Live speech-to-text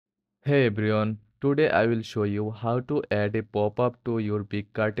Hey everyone, today I will show you how to add a pop-up to your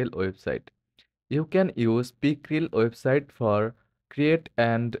BigCartel website. You can use BigCartel website for create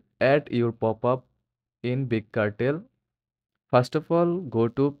and add your pop-up in BigCartel. First of all, go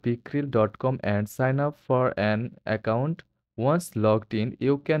to bigcartel.com and sign up for an account. Once logged in,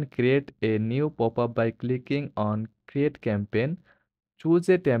 you can create a new pop-up by clicking on Create Campaign. Choose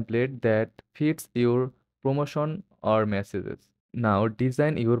a template that fits your promotion or messages. Now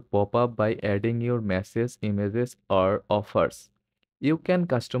design your pop-up by adding your message, images or offers. You can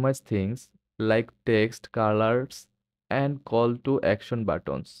customize things like text, colors and call to action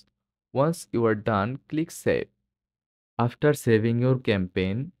buttons. Once you are done, click Save. After saving your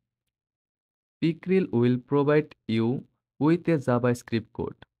campaign, Pickrel will provide you with a JavaScript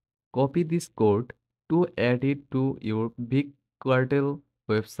code. Copy this code to add it to your BigCartel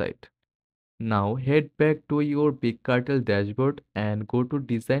website. Now head back to your BigCartel dashboard and go to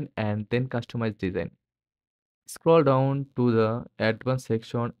design and then customize design. Scroll down to the advanced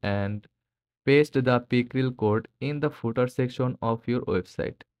section and paste the Pickrel code in the footer section of your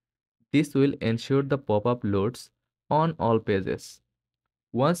website. This will ensure the pop-up loads on all pages.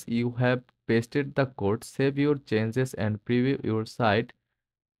 Once you have pasted the code, save your changes and preview your site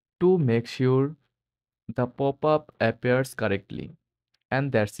to make sure the pop-up appears correctly.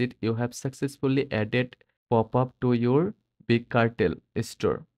 And that's it, you have successfully added pop-up to your BigCartel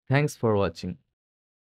store. Thanks for watching.